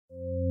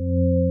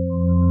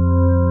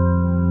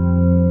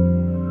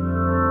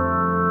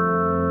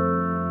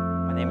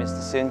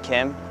Soon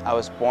Kim. I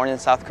was born in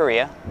South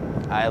Korea.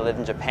 I lived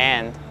in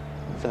Japan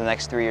for the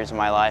next 3 years of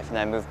my life, and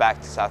then I moved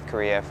back to South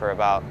Korea for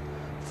about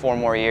 4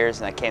 more years,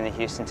 and I came to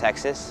Houston,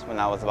 Texas when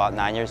I was about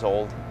 9 years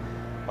old.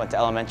 Went to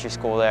elementary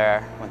school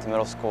there, went to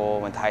middle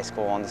school, went to high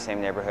school in the same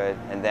neighborhood,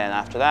 and then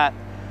after that,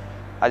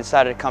 I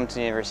decided to come to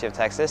the University of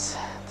Texas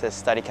to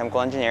study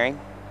chemical engineering,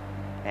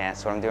 and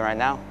that's what I'm doing right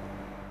now.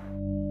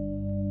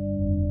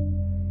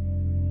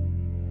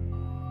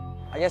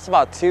 I guess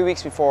about 2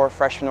 weeks before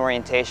freshman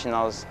orientation,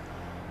 I was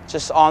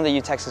just on the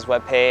UTexas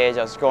webpage.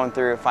 I was going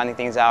through, finding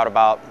things out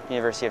about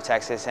University of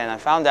Texas, and I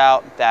found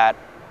out that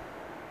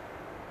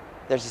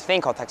there's this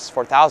thing called Texas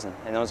 4000,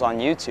 and it was on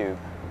YouTube.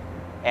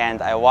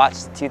 And I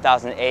watched the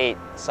 2008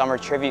 summer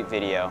tribute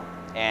video,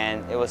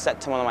 and it was set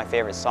to one of my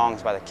favorite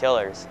songs by The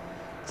Killers.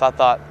 So I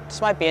thought,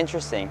 this might be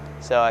interesting.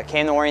 So I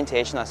came to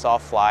orientation, I saw a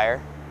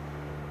flyer,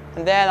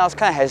 and then I was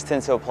kind of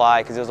hesitant to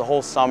apply because it was a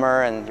whole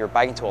summer and you're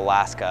biking to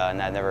Alaska,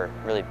 and I'd never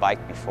really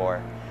biked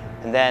before.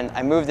 And then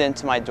I moved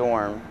into my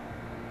dorm,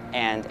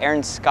 and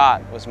Erin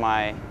Scott was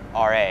my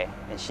RA,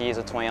 and she is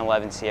a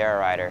 2011 Sierra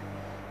rider.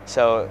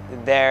 So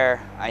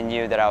there I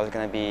knew that I was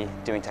going to be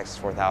doing Texas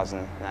 4000,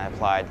 and I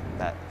applied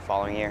that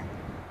following year.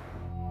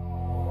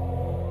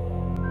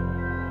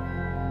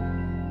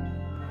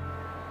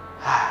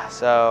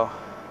 So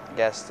I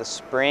guess the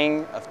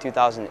spring of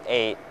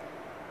 2008,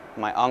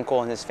 my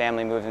uncle and his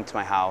family moved into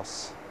my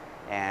house,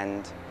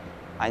 and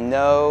I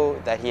know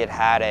that he had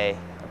had a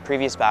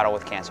previous battle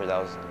with cancer that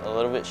was a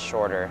little bit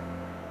shorter,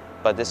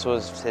 but this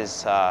was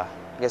his, I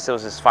guess it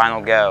was his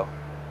final go.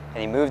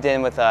 And he moved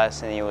in with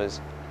us, and he was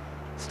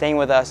staying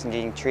with us and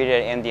getting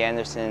treated at MD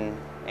Anderson,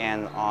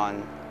 and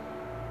on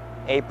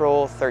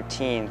April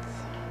 13th,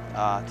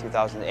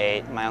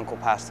 2008, my uncle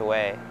passed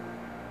away,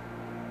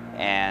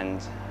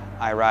 and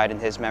I ride in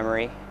his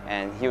memory,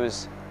 and he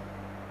was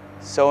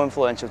so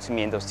influential to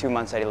me in those 2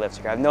 months that he lived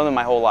here. I've known him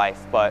my whole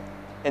life, but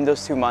in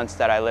those 2 months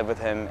that I lived with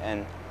him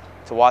and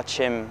to watch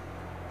him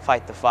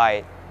fight the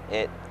fight,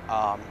 it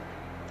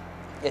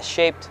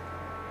shaped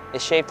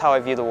how I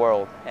view the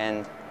world,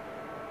 and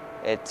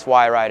it's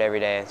why I ride every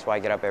day. It's why I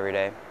get up every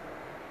day.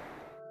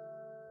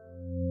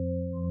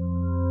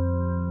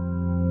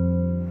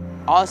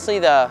 Honestly,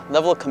 the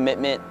level of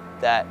commitment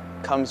that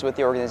comes with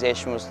the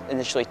organization was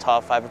initially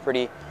tough. I have a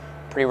pretty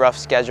rough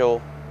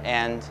schedule,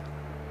 and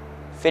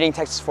fitting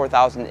Texas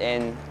 4000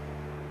 in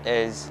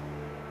is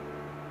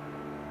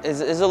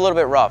a little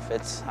bit rough.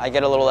 I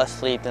get a little less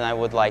sleep than I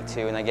would like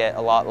to, and I get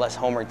a lot less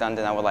homework done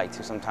than I would like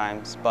to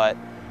sometimes. But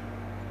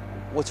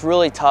what's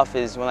really tough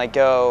is when I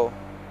go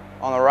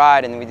on a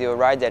ride and we do a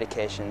ride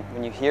dedication,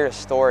 when you hear a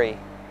story,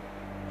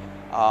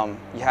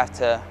 you have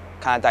to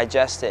kind of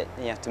digest it,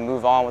 and you have to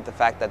move on with the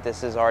fact that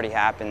this has already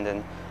happened,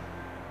 and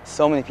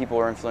so many people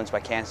were influenced by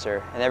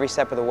cancer, and every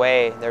step of the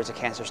way there's a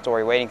cancer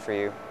story waiting for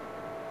you.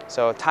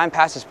 So time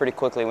passes pretty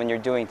quickly when you're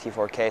doing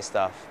T4K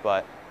stuff,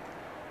 but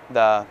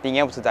being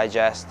able to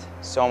digest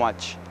so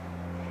much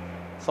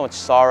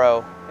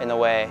sorrow in a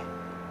way,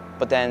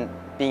 but then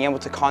being able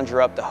to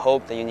conjure up the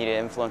hope that you need to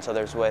influence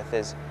others with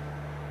is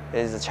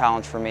a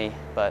challenge for me,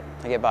 but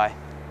I get by.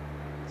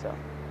 So,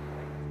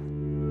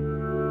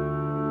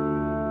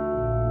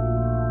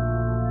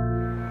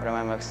 what am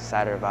I most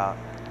excited about?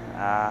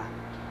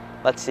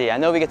 Let's see. I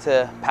know we get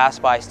to pass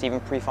by Stephen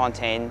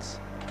Prefontaine's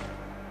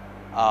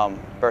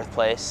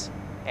birthplace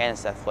and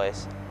his death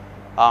place.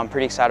 I'm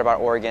pretty excited about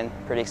Oregon.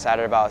 Pretty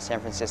excited about San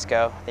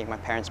Francisco. I think my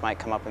parents might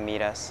come up and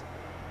meet us.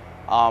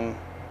 I'm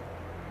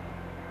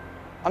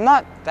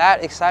not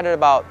that excited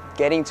about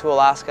getting to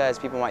Alaska as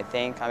people might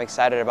think. I'm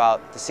excited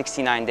about the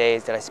 69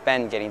 days that I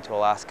spend getting to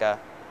Alaska.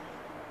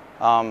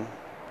 I'm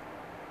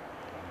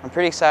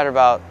pretty excited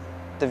about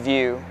the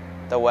view,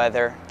 the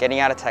weather, getting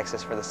out of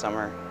Texas for the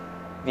summer,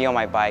 being on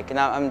my bike. And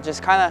I'm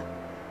just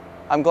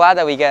I'm glad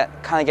that we get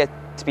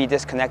to be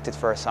disconnected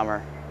for a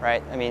summer,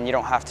 right? I mean, you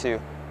don't have to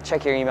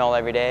check your email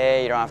every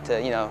day. You don't have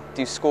to,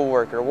 do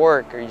schoolwork or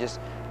work, or you just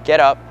get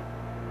up,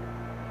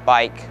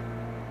 bike,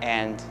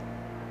 and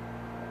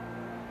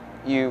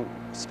you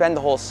spend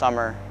the whole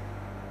summer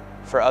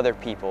for other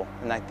people.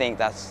 And I think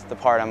that's the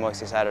part I'm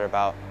most excited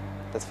about,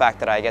 the fact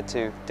that I get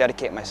to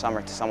dedicate my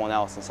summer to someone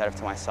else instead of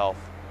to myself.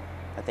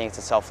 I think it's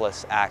a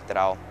selfless act that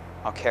I'll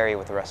carry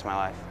with the rest of my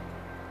life.